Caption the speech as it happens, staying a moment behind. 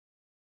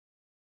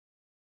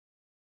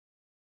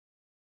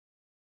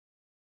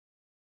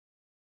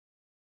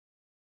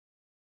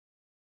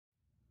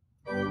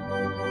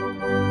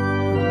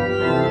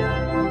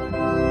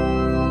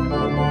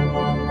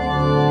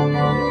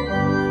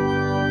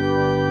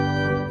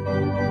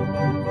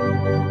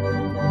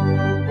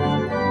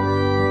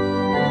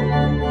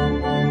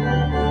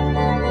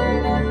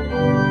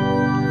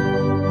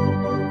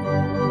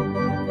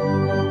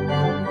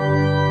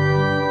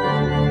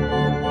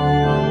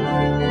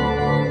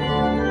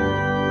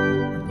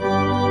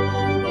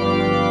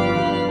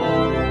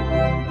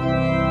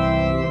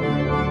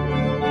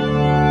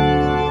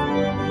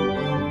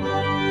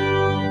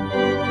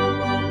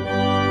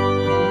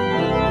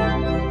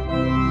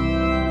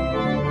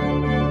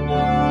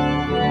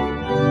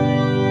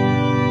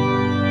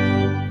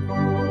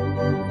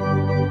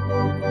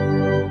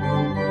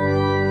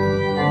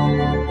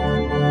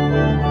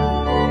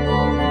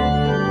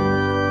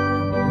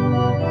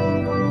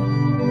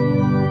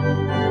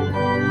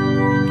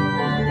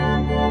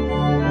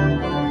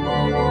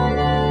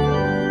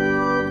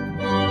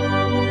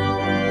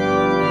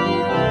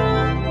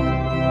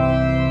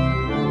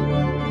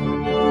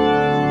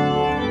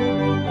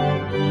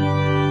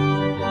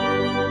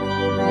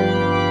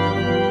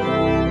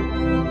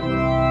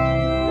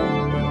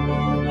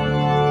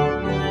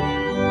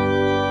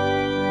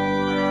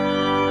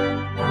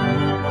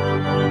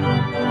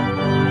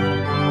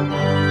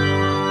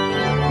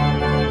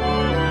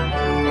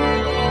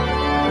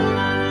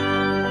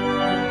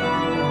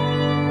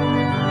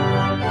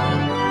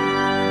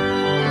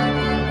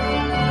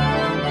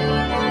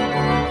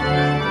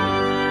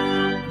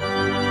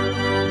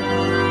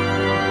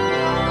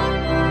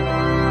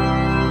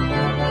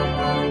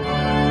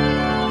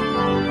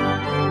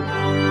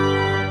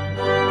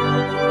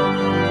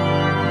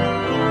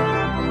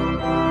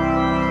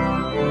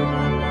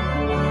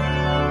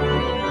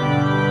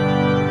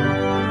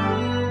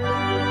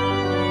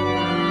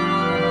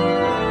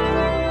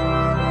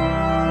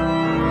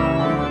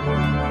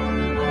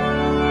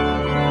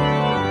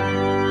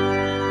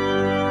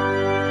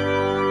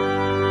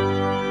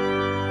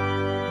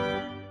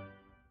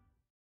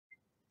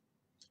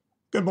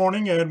Good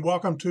morning and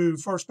welcome to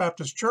First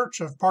Baptist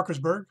Church of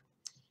Parkersburg.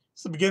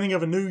 It's the beginning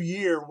of a new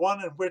year,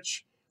 one in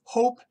which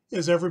hope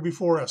is ever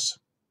before us.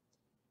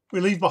 We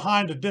leave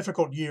behind a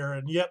difficult year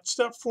and yet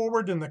step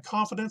forward in the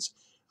confidence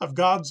of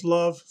God's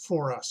love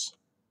for us.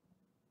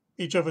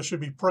 Each of us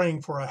should be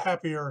praying for a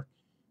happier,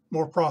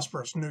 more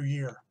prosperous new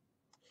year.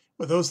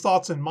 With those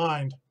thoughts in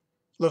mind,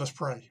 let us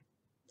pray.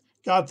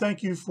 God,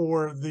 thank you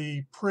for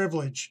the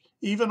privilege,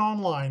 even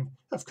online,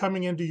 of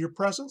coming into your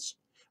presence,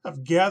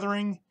 of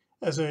gathering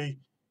as a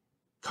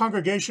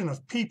congregation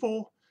of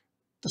people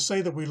to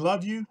say that we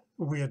love you,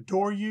 we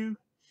adore you,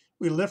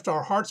 we lift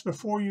our hearts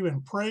before you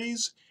in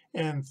praise,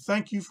 and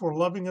thank you for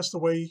loving us the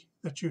way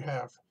that you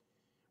have.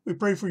 We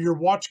pray for your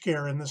watch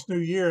care in this new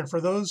year, and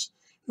for those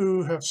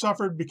who have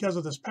suffered because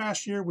of this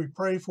past year, we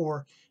pray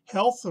for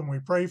health and we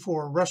pray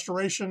for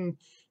restoration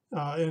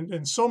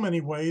in so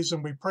many ways,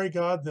 and we pray,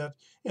 God, that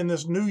in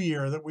this new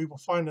year that we will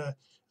find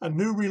a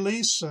new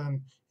release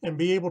and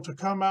be able to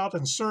come out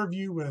and serve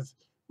you with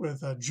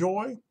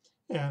joy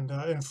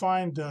and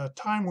find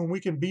time when we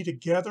can be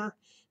together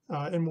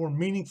in more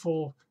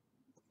meaningful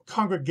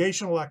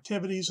congregational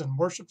activities and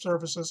worship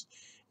services.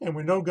 And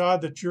we know,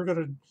 God, that you're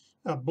going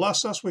to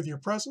bless us with your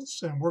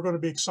presence, and we're going to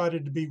be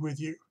excited to be with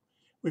you.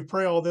 We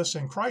pray all this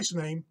in Christ's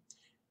name.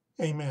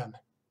 Amen.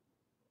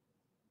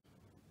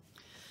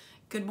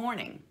 Good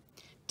morning.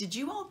 Did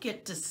you all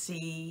get to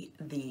see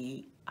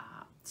the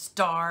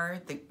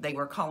star? They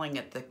were calling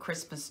it the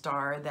Christmas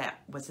star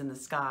that was in the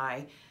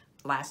sky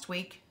last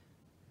week.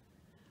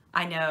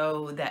 I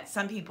know that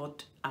some people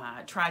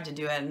tried to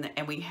do it,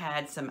 and we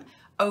had some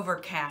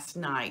overcast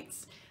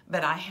nights,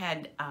 but I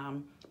had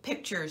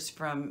pictures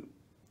from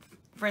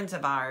friends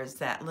of ours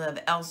that live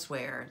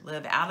elsewhere,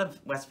 live out of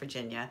West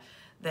Virginia,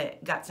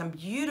 that got some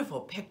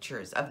beautiful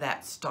pictures of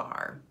that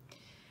star.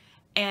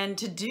 And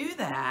to do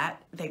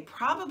that, they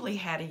probably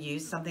had to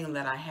use something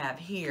that I have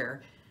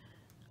here.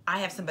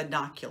 I have some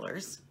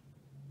binoculars.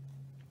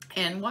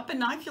 And what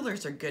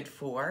binoculars are good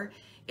for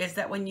is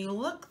that when you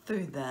look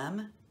through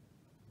them,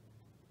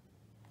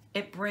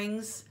 it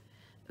brings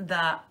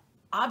the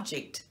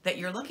object that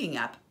you're looking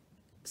at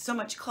so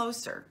much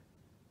closer.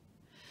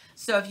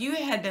 So if you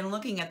had been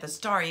looking at the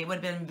star, it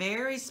would have been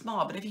very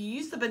small, but if you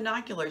use the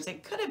binoculars,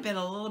 it could have been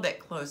a little bit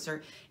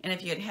closer. And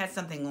if you had had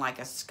something like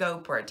a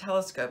scope or a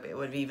telescope, it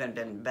would have even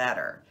been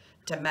better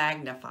to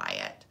magnify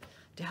it,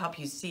 to help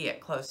you see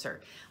it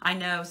closer. I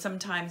know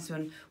sometimes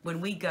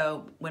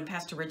when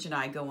Pastor Rich and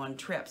I go on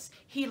trips,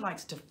 he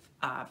likes to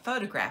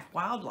photograph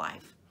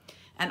wildlife.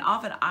 And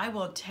often I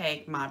will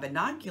take my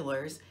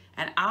binoculars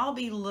and I'll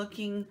be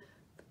looking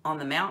on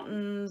the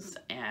mountains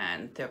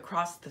and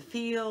across the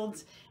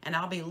fields, and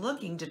I'll be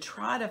looking to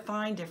try to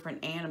find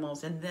different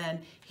animals, and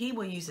then he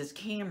will use his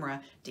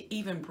camera to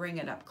even bring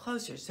it up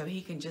closer so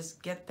he can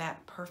just get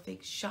that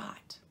perfect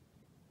shot.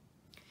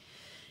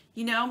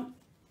 You know,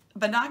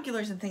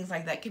 binoculars and things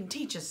like that can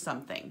teach us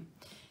something.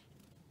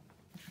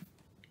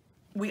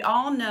 We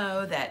all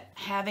know that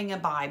having a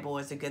Bible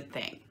is a good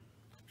thing.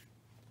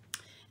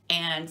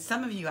 And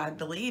some of you, I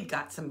believe,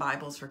 got some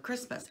Bibles for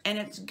Christmas. And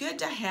it's good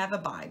to have a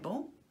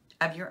Bible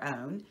of your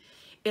own.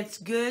 It's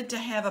good to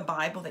have a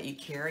Bible that you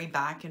carry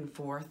back and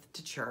forth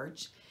to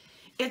church.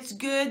 It's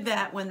good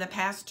that when the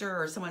pastor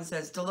or someone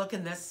says to look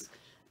in this,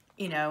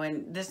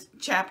 in this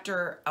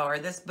chapter or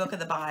this book of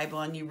the Bible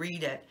and you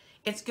read it,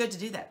 it's good to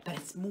do that. But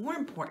it's more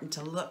important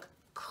to look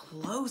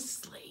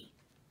closely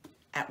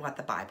at what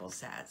the Bible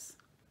says.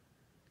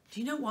 Do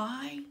you know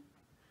why?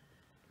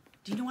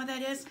 Do you know why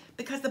that is?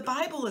 Because the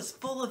Bible is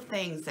full of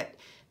things that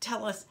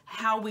tell us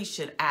how we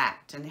should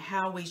act and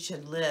how we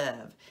should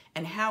live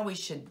and how we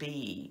should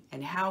be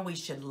and how we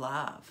should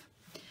love.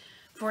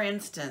 For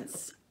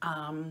instance,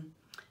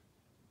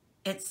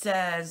 it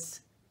says,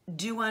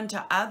 do unto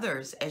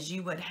others as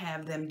you would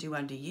have them do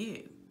unto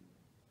you.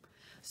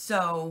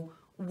 So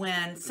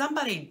when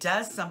somebody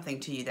does something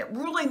to you that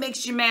really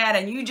makes you mad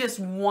and you just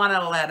want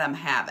to let them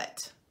have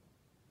it,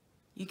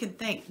 you can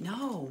think,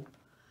 no,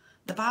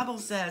 the Bible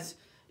says,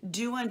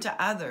 do unto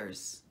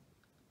others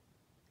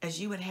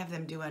as you would have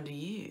them do unto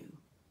you.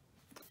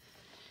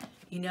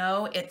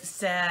 It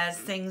says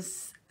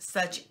things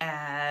such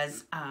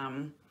as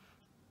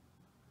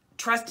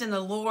trust in the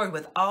Lord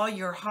with all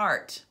your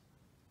heart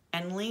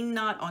and lean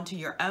not onto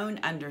your own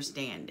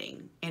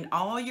understanding. In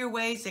all your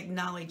ways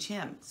acknowledge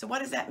him. So what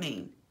does that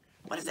mean?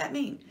 What does that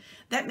mean?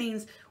 That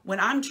means when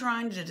I'm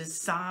trying to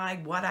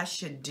decide what I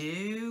should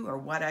do or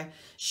what I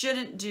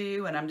shouldn't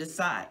do, and I'm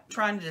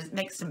trying to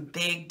make some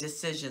big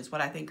decisions,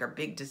 what I think are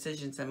big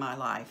decisions in my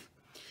life,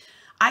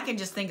 I can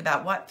just think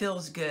about what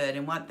feels good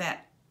and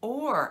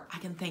or I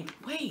can think,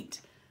 wait,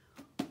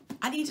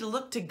 I need to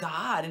look to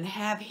God and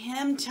have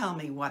him tell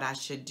me what I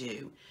should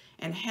do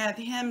and have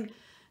him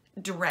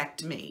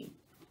direct me.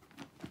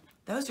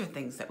 Those are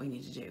things that we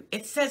need to do.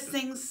 It says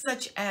things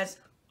such as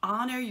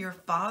honor your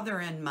father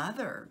and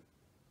mother.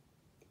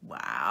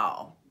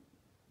 Wow.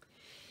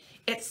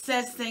 It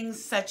says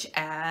things such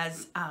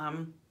as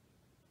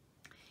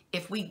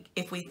if we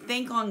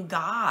think on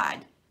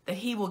God, that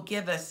he will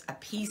give us a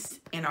peace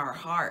in our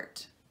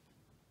heart,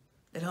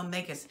 that he'll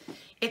make us.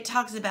 It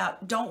talks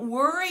about don't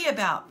worry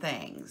about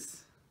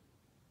things.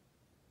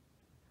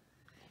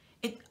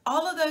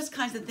 All of those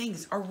kinds of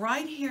things are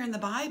right here in the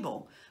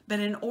Bible. But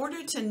in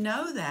order to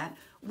know that,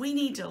 we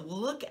need to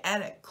look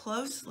at it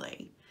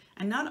closely.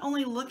 And not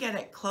only look at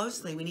it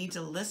closely, we need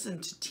to listen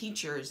to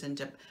teachers and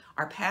to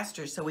our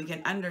pastors so we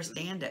can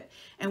understand it.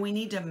 And we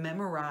need to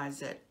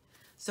memorize it.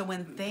 So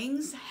when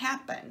things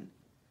happen,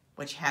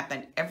 which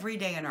happen every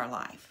day in our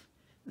life,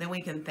 then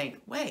we can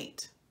think,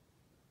 wait,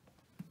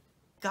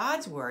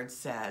 God's word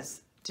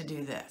says to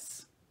do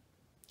this.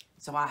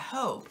 So I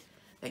hope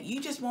that you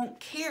just won't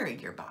carry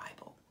your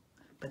Bible,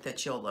 but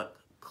that you'll look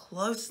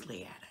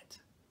closely at it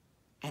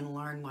and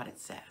learn what it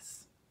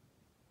says.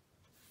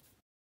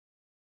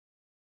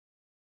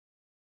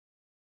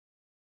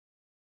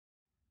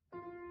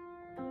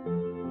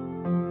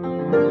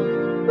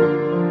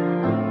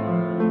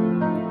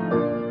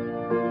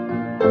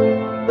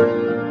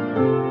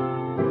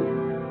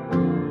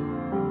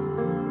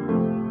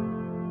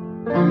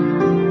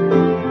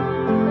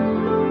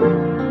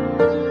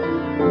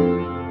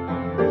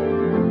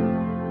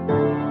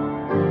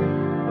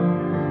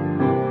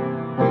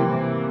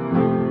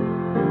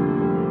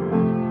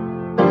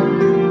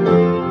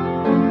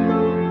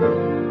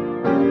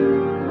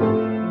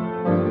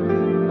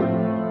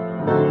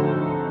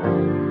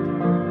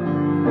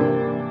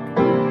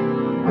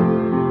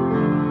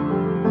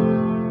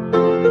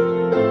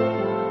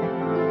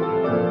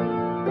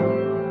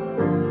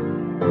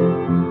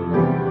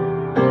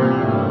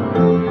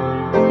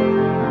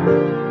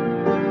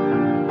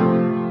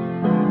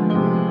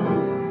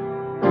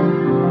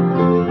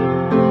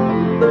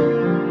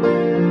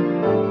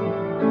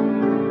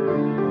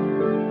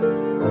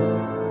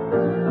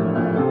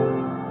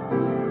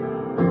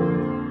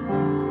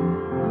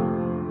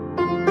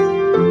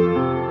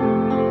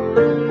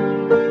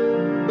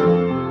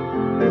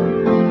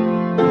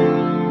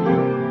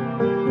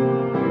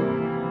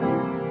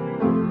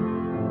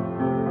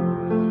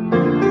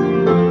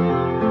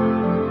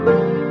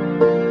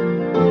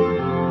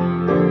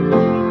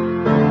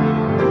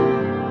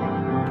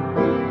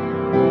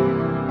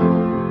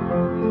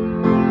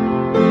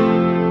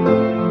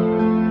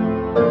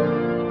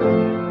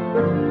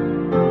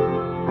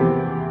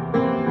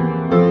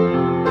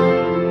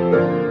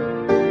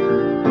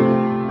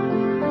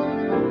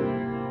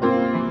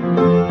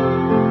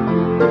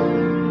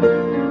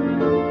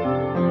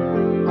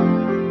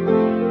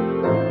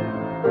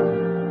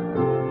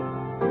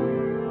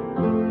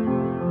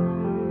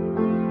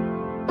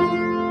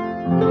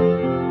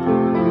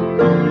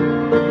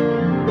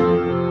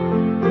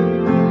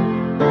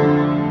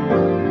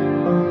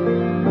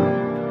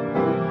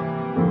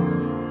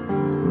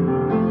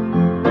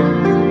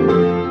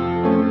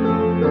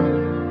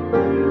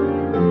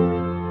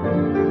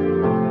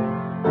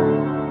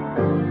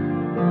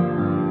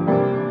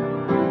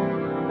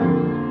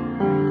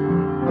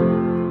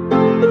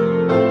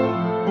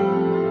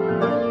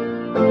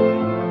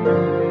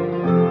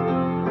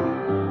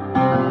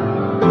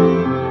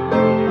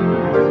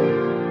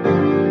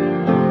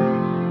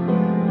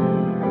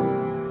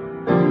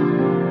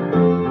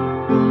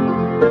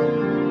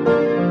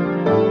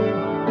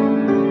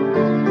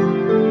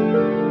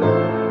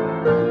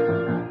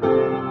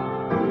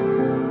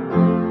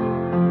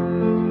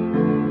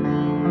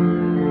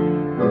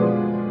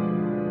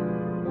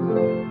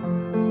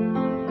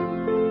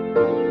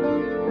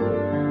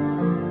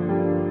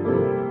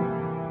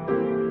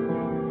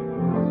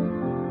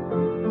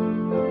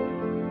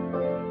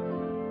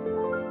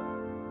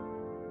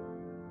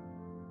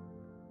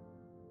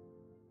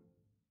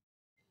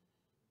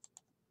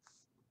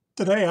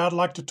 Today, I'd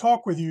like to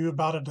talk with you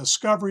about a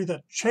discovery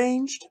that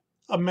changed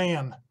a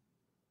man.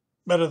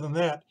 Better than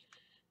that,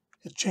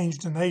 it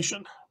changed a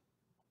nation.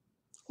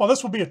 While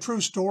this will be a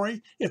true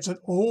story, it's an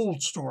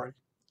old story.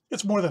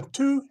 It's more than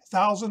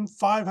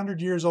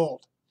 2,500 years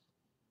old.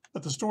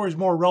 But the story is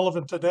more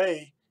relevant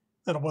today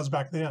than it was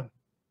back then.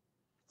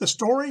 The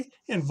story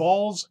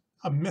involves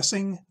a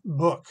missing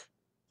book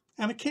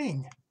and a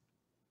king.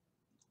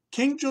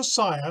 King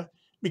Josiah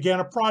began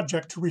a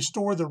project to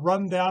restore the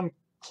rundown,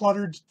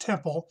 cluttered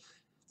temple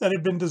that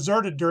had been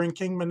deserted during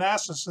King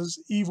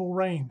Manasseh's evil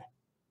reign.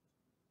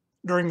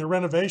 During the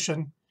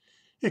renovation,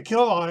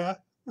 Hilkiah,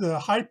 the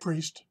high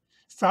priest,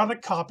 found a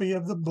copy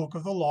of the book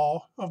of the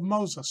law of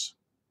Moses.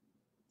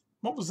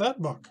 What was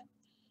that book?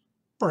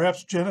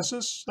 Perhaps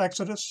Genesis,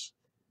 Exodus,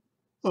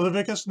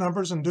 Leviticus,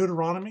 Numbers, and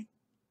Deuteronomy?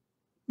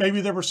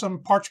 Maybe there were some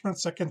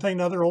parchments that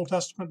contained other Old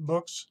Testament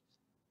books.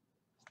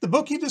 The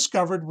book he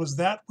discovered was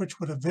that which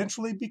would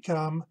eventually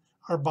become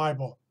our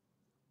Bible.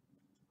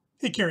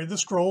 He carried the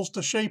scrolls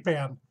to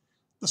Shaphan,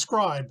 the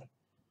scribe,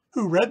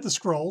 who read the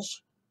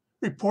scrolls,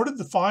 reported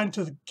the find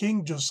to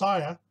King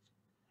Josiah,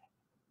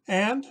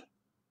 and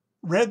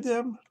read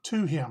them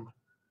to him.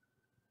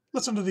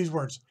 Listen to these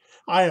words.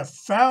 I have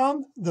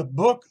found the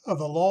book of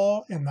the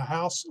law in the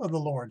house of the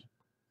Lord.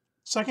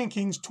 2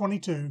 Kings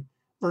 22,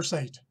 verse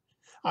 8.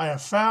 I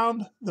have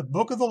found the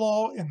book of the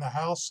law in the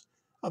house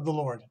of the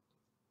Lord.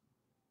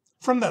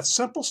 From that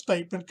simple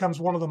statement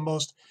comes one of the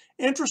most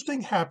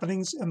interesting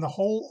happenings in the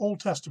whole Old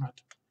Testament.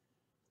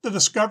 The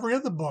discovery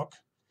of the book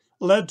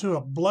led to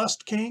a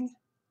blessed king,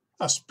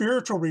 a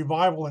spiritual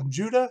revival in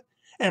Judah,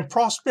 and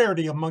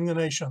prosperity among the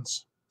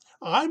nations.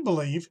 I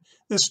believe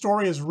this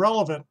story is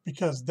relevant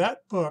because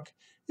that book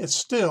is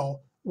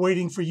still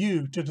waiting for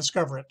you to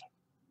discover it.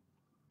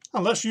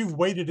 Unless you've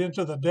waded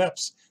into the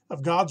depths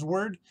of God's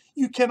Word,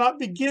 you cannot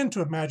begin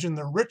to imagine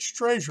the rich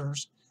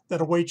treasures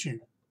that await you.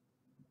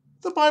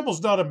 The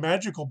Bible's not a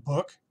magical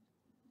book,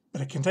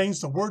 but it contains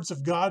the words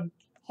of God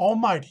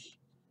Almighty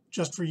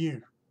just for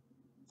you.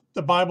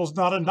 The Bible's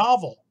not a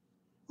novel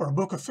or a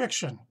book of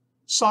fiction,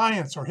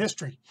 science, or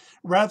history.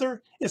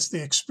 Rather, it's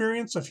the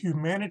experience of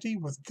humanity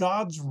with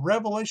God's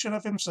revelation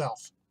of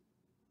Himself.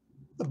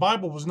 The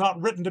Bible was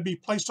not written to be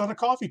placed on a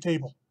coffee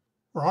table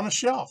or on a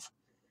shelf,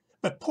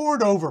 but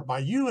poured over by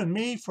you and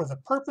me for the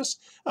purpose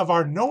of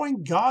our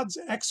knowing God's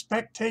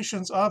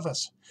expectations of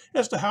us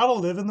as to how to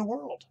live in the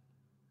world.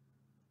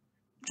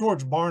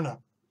 George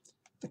Barna,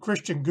 the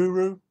Christian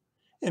guru,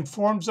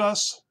 informs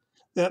us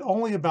that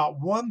only about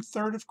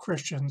 1/3 of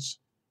Christians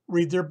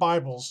read their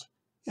Bibles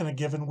in a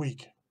given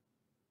week.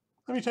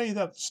 Let me tell you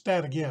that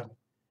stat again.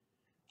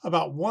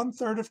 About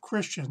 1/3 of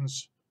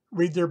Christians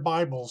read their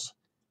Bibles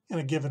in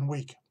a given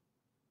week.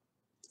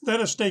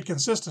 That has stayed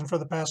consistent for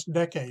the past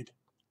decade.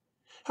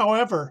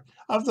 However,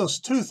 of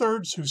those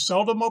 2/3 who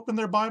seldom open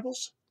their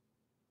Bibles,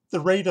 the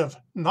rate of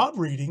not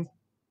reading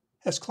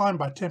has climbed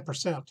by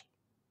 10%.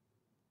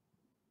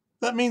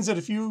 That means that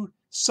if you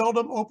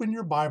seldom open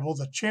your Bible,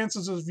 the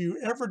chances of you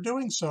ever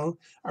doing so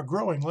are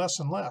growing less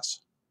and less.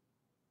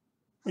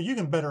 Well, you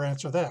can better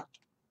answer that.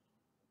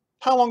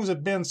 How long has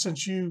it been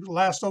since you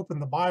last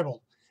opened the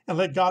Bible and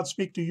let God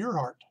speak to your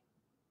heart?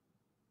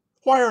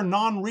 Why are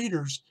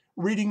non-readers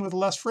reading with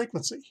less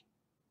frequency?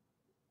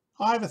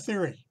 I have a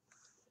theory.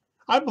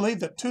 I believe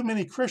that too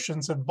many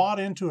Christians have bought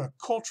into a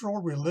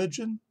cultural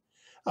religion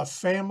of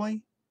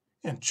family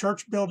and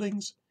church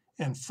buildings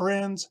and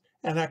friends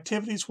and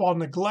activities while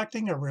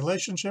neglecting a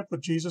relationship with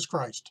Jesus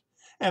Christ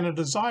and a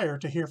desire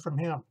to hear from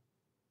Him.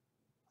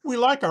 We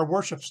like our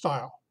worship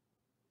style.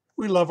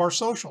 We love our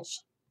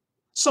socials.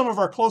 Some of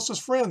our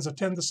closest friends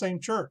attend the same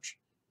church.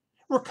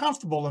 We're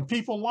comfortable and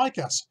people like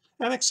us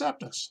and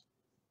accept us.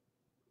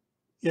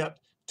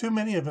 Yet, too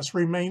many of us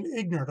remain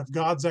ignorant of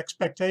God's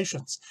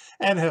expectations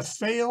and have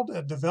failed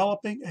at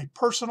developing a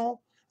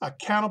personal,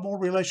 accountable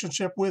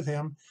relationship with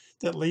Him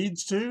that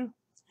leads to,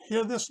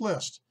 hear this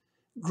list,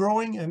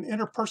 growing in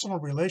interpersonal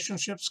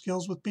relationship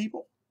skills with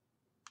people,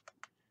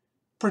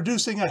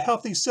 producing a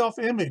healthy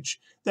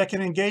self-image that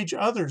can engage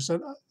others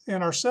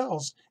and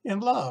ourselves in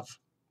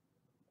love,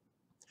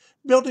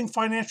 building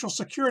financial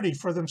security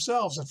for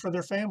themselves and for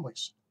their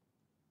families,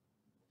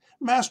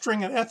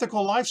 mastering an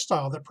ethical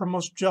lifestyle that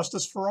promotes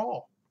justice for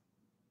all,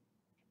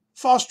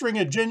 fostering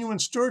a genuine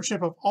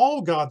stewardship of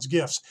all God's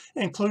gifts,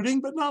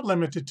 including but not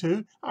limited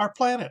to our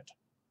planet,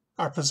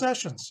 our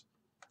possessions,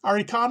 our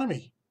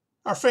economy,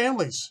 our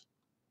families,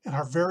 and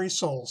our very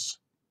souls.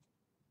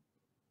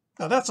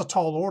 Now that's a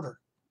tall order,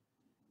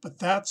 but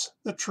that's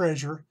the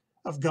treasure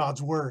of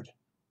God's Word.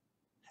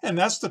 And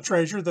that's the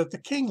treasure that the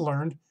king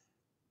learned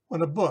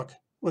when a book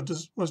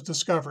was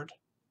discovered.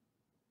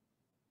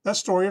 That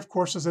story, of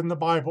course, is in the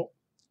Bible.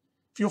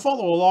 If you'll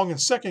follow along in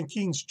 2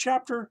 Kings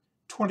chapter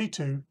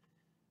 22,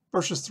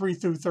 verses 3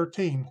 through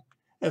 13,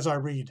 as I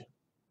read.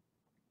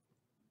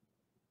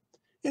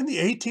 In the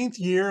 18th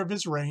year of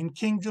his reign,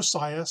 King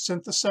Josiah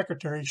sent the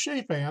secretary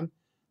Shaphan,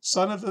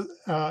 son of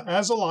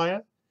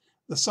Azaliah,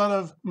 the son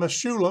of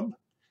Meshullam,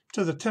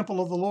 to the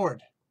temple of the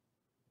Lord.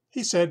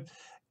 He said,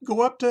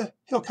 "Go up to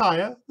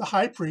Hilkiah, the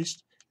high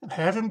priest, and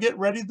have him get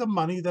ready the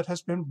money that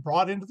has been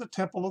brought into the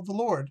temple of the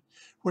Lord,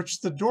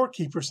 which the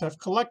doorkeepers have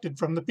collected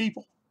from the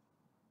people.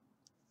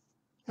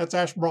 That's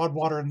Ash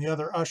Broadwater and the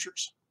other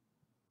ushers.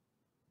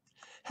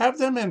 Have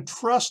them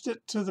entrust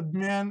it to the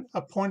men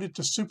appointed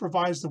to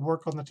supervise the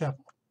work on the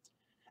temple,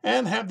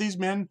 and have these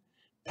men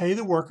pay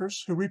the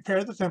workers who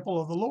repair the temple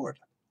of the Lord,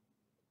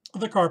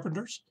 the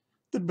carpenters,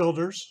 the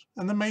builders,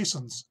 and the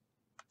masons.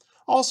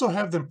 Also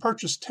have them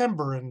purchase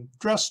timber and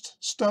dressed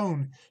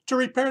stone to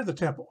repair the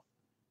temple,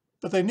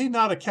 but they need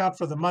not account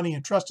for the money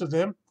entrusted to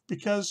them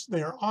because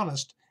they are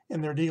honest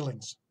in their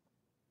dealings.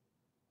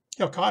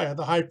 Hilkiah,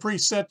 the high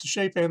priest, said to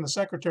Shaphan the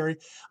secretary,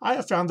 I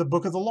have found the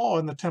book of the law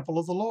in the temple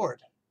of the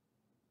Lord.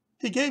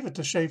 He gave it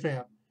to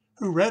Shaphan,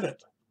 who read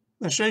it.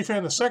 Then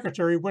Shaphan the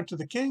secretary went to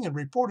the king and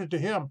reported to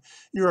him,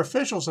 Your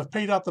officials have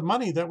paid out the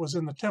money that was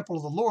in the temple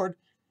of the Lord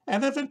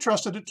and have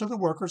entrusted it to the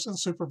workers and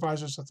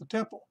supervisors of the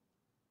temple.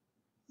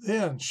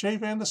 Then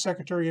Shaphan the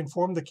secretary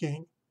informed the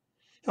king,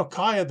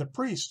 Hilkiah the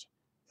priest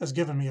has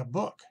given me a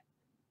book.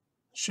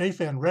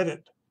 Shaphan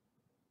read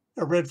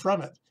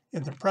from it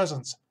in the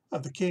presence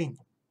of the king.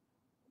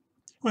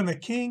 When the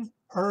king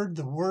heard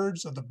the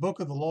words of the book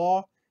of the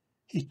law,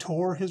 he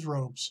tore his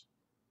robes.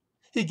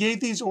 He gave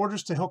these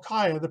orders to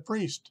Hilkiah the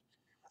priest,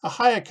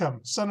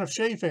 Ahikam, son of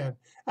Shaphan,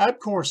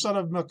 Abkor, son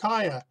of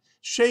Micaiah,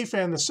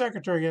 Shaphan the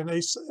secretary, and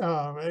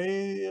Ahaziah,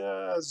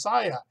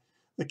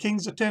 the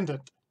king's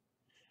attendant.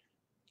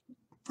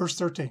 Verse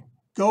 13,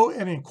 Go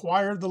and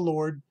inquire the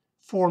Lord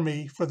for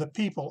me, for the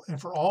people, and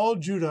for all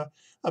Judah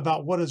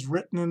about what is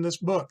written in this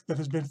book that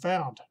has been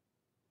found.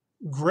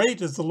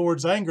 Great is the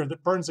Lord's anger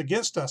that burns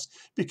against us,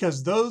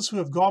 because those who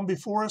have gone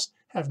before us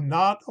have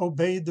not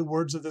obeyed the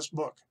words of this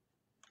book.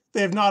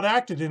 They have not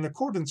acted in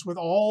accordance with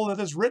all that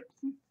is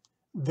written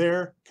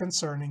there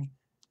concerning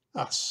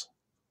us.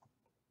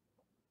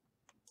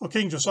 Well,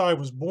 King Josiah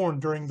was born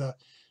during one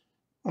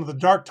of the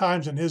dark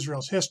times in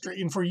Israel's history,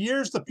 and for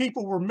years the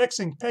people were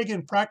mixing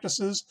pagan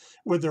practices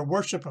with their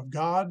worship of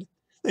God.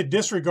 They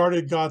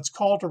disregarded God's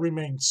call to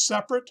remain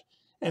separate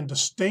and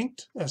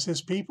distinct as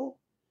his people.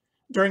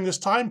 During this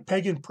time,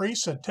 pagan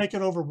priests had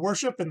taken over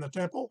worship in the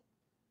temple.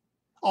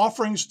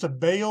 Offerings to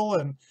Baal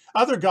and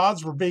other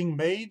gods were being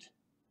made.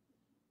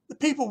 The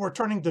people were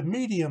turning to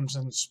mediums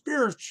and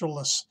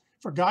spiritualists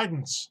for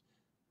guidance.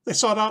 They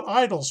sought out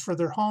idols for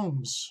their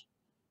homes.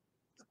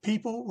 The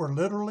people were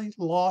literally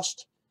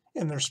lost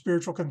in their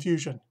spiritual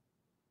confusion.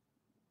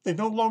 They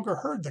no longer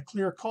heard the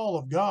clear call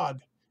of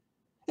God.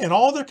 In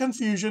all their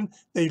confusion,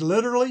 they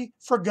literally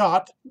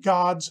forgot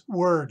God's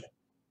word.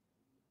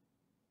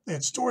 They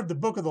had stored the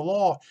book of the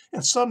law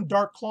in some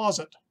dark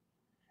closet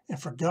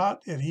and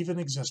forgot it even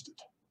existed.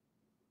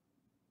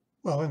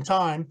 Well, in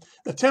time,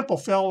 the temple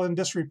fell in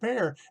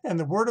disrepair and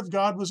the word of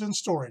God was in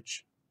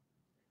storage,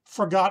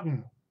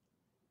 forgotten,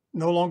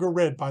 no longer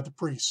read by the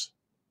priests,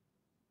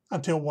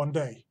 until one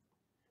day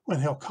when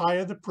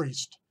Hilkiah the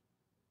priest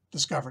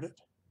discovered it.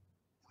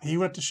 He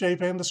went to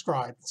Shaphan the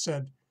scribe and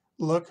said,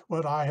 Look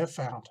what I have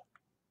found.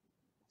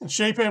 And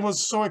Shaphan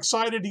was so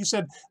excited, he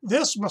said,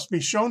 This must be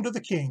shown to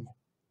the king.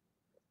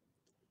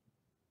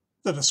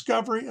 The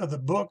discovery of the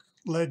book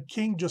led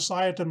King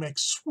Josiah to make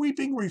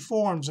sweeping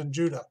reforms in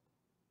Judah.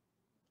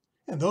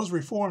 And those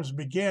reforms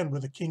began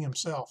with the king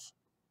himself.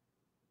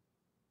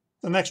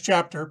 The next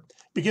chapter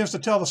begins to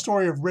tell the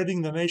story of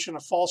ridding the nation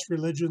of false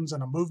religions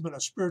and a movement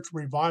of spiritual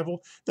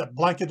revival that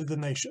blanketed the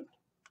nation.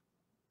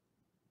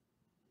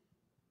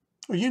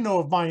 Well, you know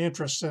of my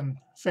interest in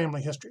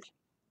family history.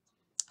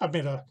 I've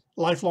made a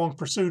lifelong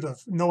pursuit of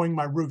knowing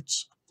my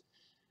roots.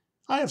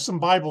 I have some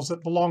Bibles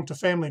that belong to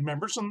family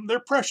members, and they're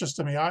precious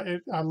to me. I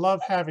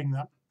love having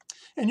them.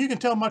 And you can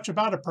tell much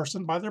about a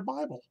person by their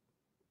Bible.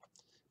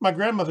 My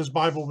grandmother's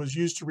Bible was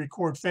used to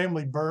record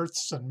family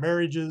births and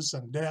marriages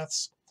and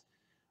deaths.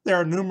 There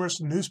are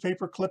numerous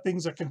newspaper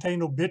clippings that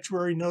contain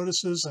obituary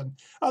notices and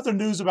other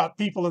news about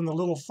people in the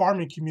little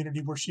farming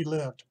community where she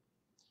lived.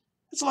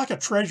 It's like a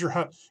treasure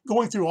hunt,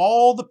 going through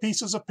all the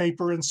pieces of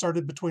paper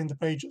inserted between the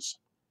pages.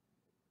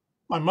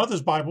 My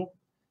mother's Bible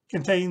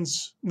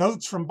contains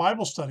notes from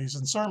Bible studies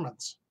and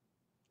sermons.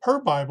 Her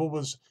Bible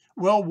was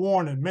well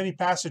worn and many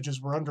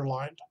passages were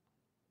underlined.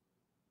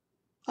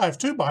 I have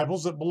two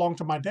Bibles that belong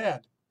to my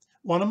dad,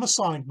 one a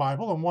Masonic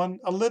Bible and one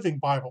a Living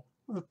Bible,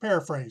 with a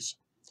paraphrase.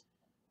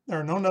 There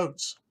are no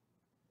notes.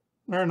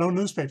 There are no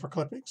newspaper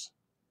clippings.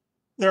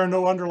 There are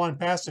no underlined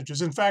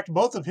passages. In fact,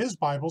 both of his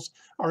Bibles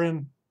are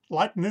in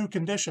like new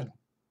condition.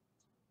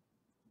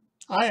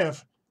 I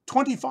have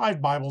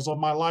 25 Bibles on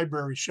my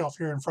library shelf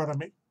here in front of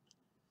me.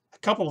 A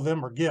couple of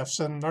them are gifts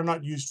and they're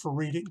not used for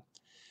reading.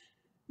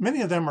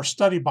 Many of them are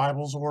study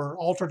Bibles or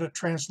alternate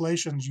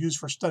translations used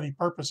for study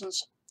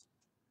purposes.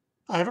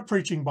 I have a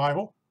preaching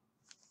Bible,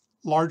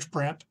 large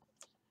print,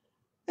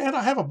 and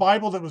I have a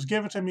Bible that was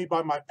given to me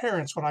by my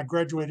parents when I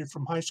graduated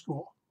from high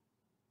school.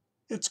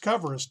 Its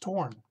cover is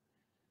torn.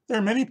 There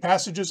are many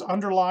passages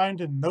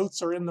underlined and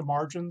notes are in the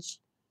margins.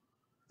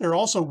 There are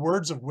also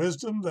words of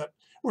wisdom that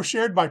were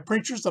shared by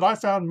preachers that I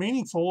found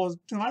meaningful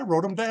and I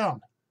wrote them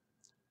down.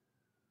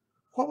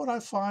 What would I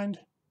find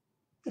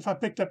if I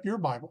picked up your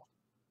Bible?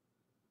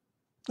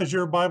 Does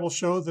your Bible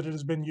show that it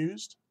has been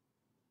used?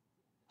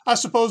 I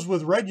suppose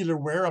with regular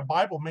wear, a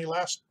Bible may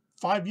last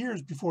 5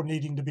 years before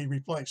needing to be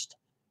replaced.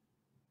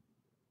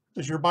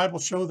 Does your Bible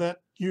show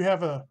that you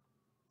have an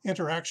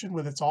interaction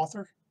with its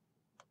author?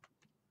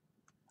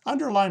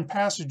 Underline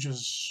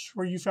passages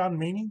where you found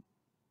meaning.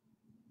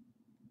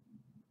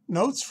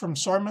 Notes from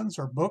sermons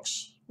or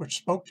books which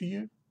spoke to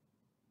you.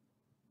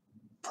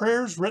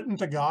 Prayers written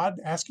to God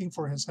asking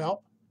for his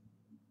help.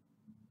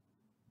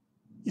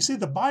 You see,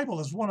 the Bible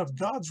is one of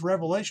God's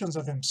revelations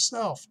of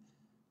himself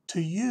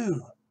to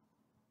you.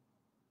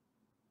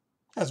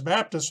 As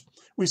Baptists,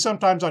 we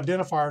sometimes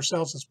identify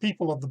ourselves as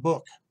people of the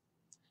book.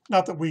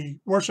 Not that we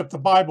worship the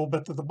Bible,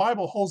 but that the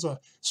Bible holds a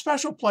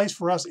special place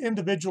for us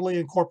individually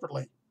and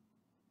corporately.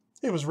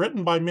 It was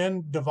written by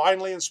men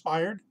divinely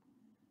inspired.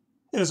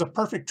 It is a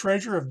perfect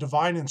treasure of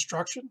divine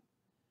instruction.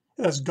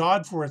 It has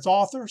God for its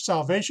author,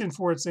 salvation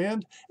for its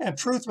end, and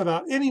truth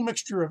without any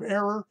mixture of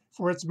error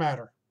for its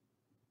matter.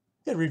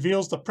 It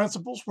reveals the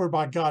principles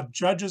whereby God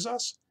judges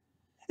us.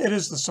 It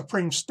is the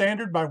supreme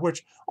standard by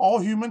which all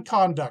human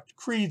conduct,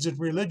 creeds, and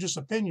religious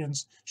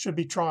opinions should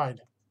be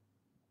tried.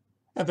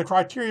 And the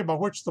criteria by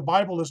which the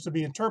Bible is to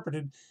be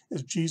interpreted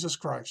is Jesus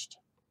Christ.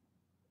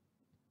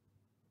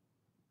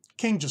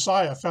 King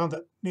Josiah found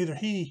that neither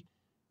he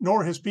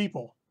nor his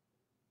people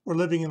were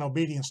living in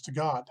obedience to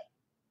God.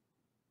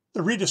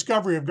 The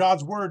rediscovery of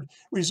God's word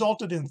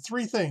resulted in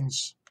 3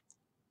 things.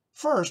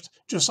 First,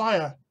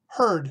 Josiah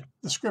heard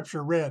the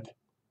scripture read.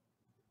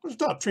 It was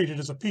not treated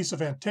as a piece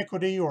of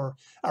antiquity or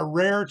a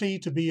rarity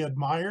to be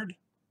admired.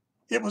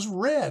 It was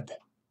read.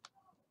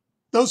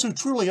 Those who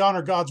truly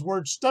honor God's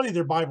word study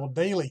their Bible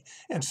daily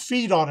and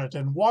feed on it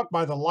and walk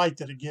by the light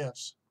that it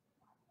gives.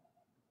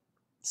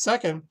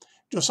 Second,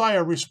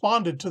 Josiah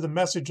responded to the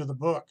message of the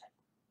book.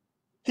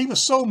 He was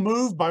so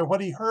moved by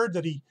what he heard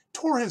that he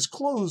tore his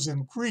clothes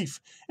in grief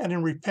and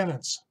in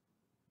repentance.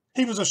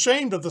 He was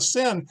ashamed of the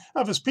sin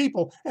of his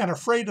people and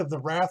afraid of the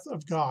wrath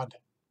of God.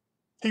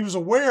 He was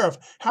aware of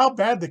how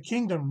bad the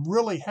kingdom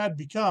really had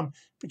become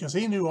because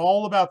he knew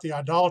all about the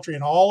idolatry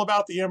and all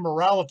about the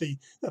immorality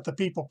that the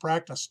people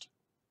practiced.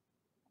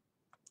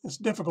 It's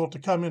difficult to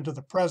come into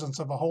the presence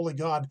of a holy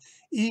God,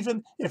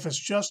 even if it's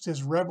just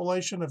his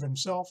revelation of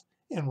himself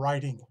in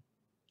writing,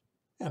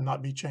 and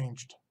not be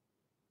changed.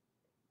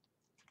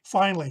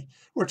 Finally,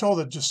 we're told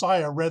that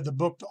Josiah read the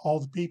book to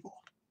all the people.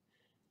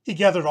 He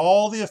gathered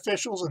all the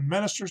officials and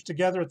ministers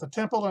together at the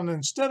temple, and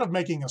instead of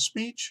making a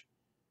speech,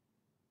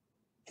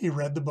 he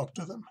read the book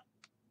to them.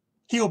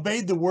 He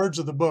obeyed the words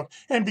of the book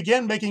and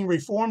began making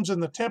reforms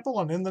in the temple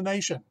and in the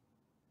nation.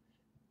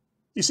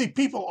 You see,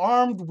 people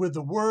armed with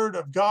the word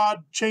of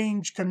God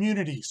change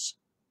communities.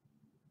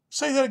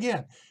 Say that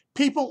again.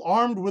 People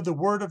armed with the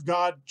word of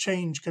God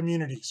change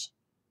communities.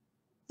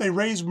 They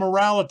raise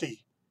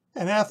morality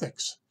and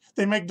ethics.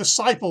 They make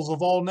disciples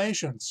of all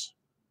nations.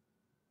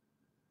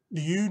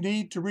 Do you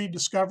need to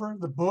rediscover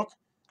the book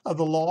of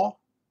the law?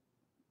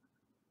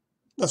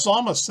 The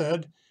psalmist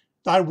said,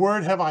 "Thy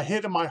word have I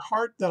hid in my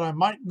heart that I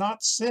might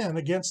not sin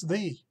against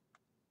thee."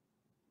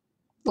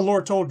 The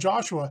Lord told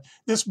Joshua,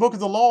 "This book of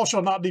the law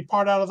shall not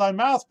depart out of thy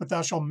mouth, but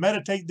thou shalt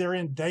meditate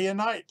therein day and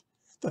night,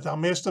 that thou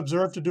mayest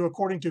observe to do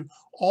according to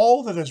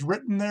all that is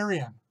written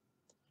therein.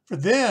 For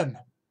then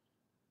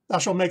thou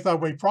shalt make thy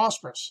way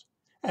prosperous,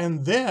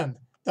 and then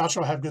thou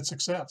shalt have good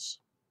success."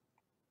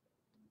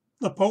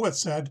 The poet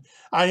said,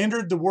 "I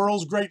entered the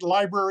world's great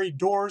library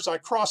doors. I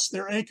crossed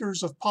their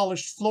acres of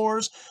polished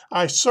floors.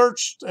 I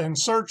searched and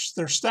searched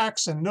their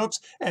stacks and nooks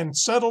and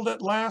settled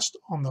at last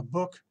on the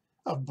book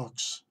of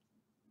books."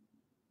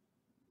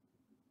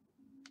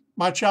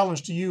 My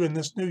challenge to you in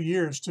this new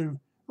year is to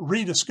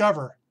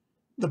rediscover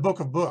the book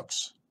of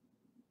books.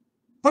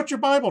 Put your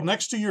Bible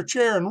next to your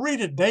chair and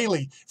read it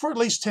daily for at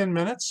least 10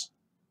 minutes.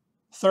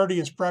 30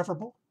 is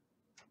preferable.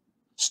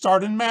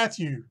 Start in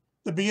Matthew,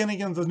 the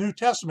beginning of the New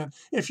Testament,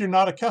 if you're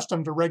not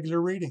accustomed to regular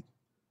reading.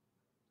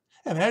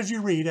 And as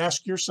you read,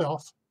 ask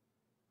yourself,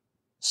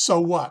 so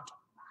what?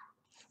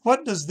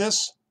 What does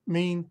this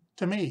mean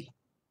to me?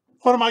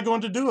 What am I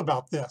going to do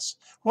about this?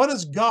 What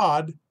is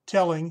God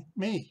telling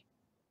me?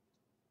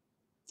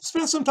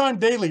 Spend some time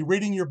daily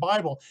reading your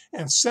Bible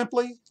and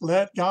simply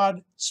let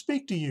God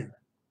speak to you.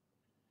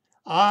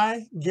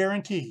 I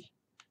guarantee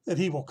that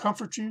he will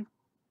comfort you,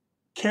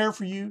 care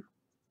for you,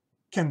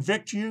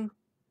 convict you,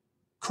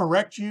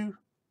 correct you,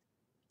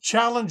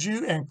 challenge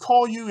you, and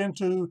call you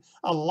into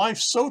a life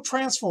so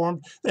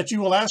transformed that you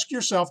will ask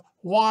yourself,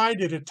 why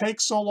did it take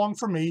so long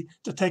for me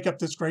to take up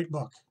this great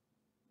book?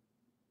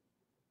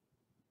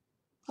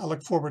 I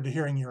look forward to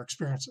hearing your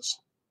experiences.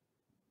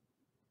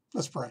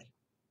 Let's pray.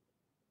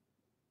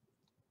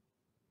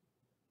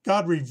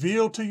 God,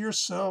 reveal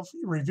yourself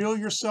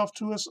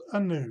to us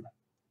anew.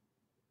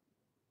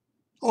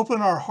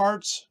 Open our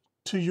hearts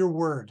to your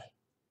word.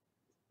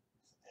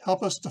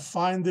 Help us to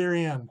find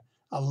therein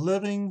a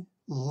living,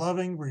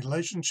 loving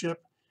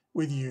relationship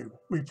with you.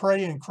 We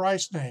pray in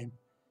Christ's name.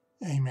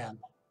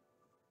 Amen.